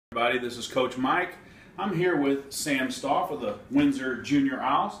everybody. This is Coach Mike. I'm here with Sam Stoff of the Windsor Junior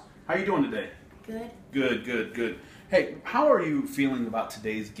Owls. How are you doing today? Good. Good, good, good. Hey, how are you feeling about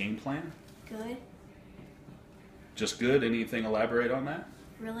today's game plan? Good. Just good? Anything elaborate on that?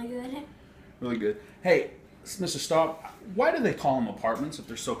 Really good. Really good. Hey, Mr. Stoff, why do they call them apartments if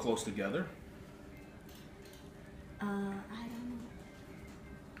they're so close together? I don't know.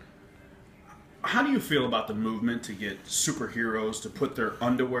 How do you feel about the movement to get superheroes to put their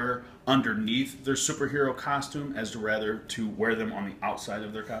underwear underneath their superhero costume as to rather to wear them on the outside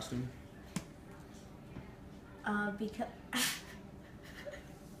of their costume? Because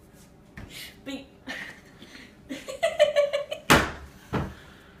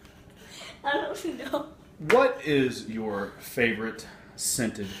I don't know. What is your favorite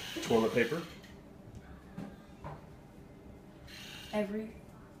scented toilet paper?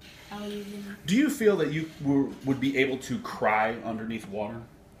 I'll use it. Do you feel that you would be able to cry underneath water?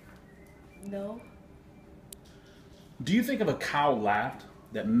 No. Do you think if a cow laughed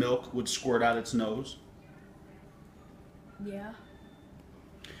that milk would squirt out its nose? Yeah.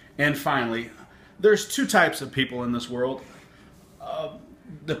 And finally, there's two types of people in this world.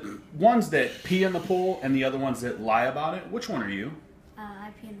 The ones that pee in the pool and the other ones that lie about it. Which one are you? I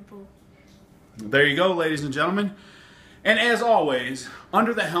pee in the pool. There you go, ladies and gentlemen. And as always,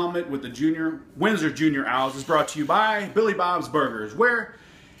 Under the Helmet with the Windsor Junior Owls is brought to you by Billy Bob's Burgers, where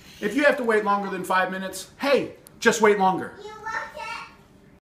if you have to wait longer than 5 minutes, hey, just wait longer. You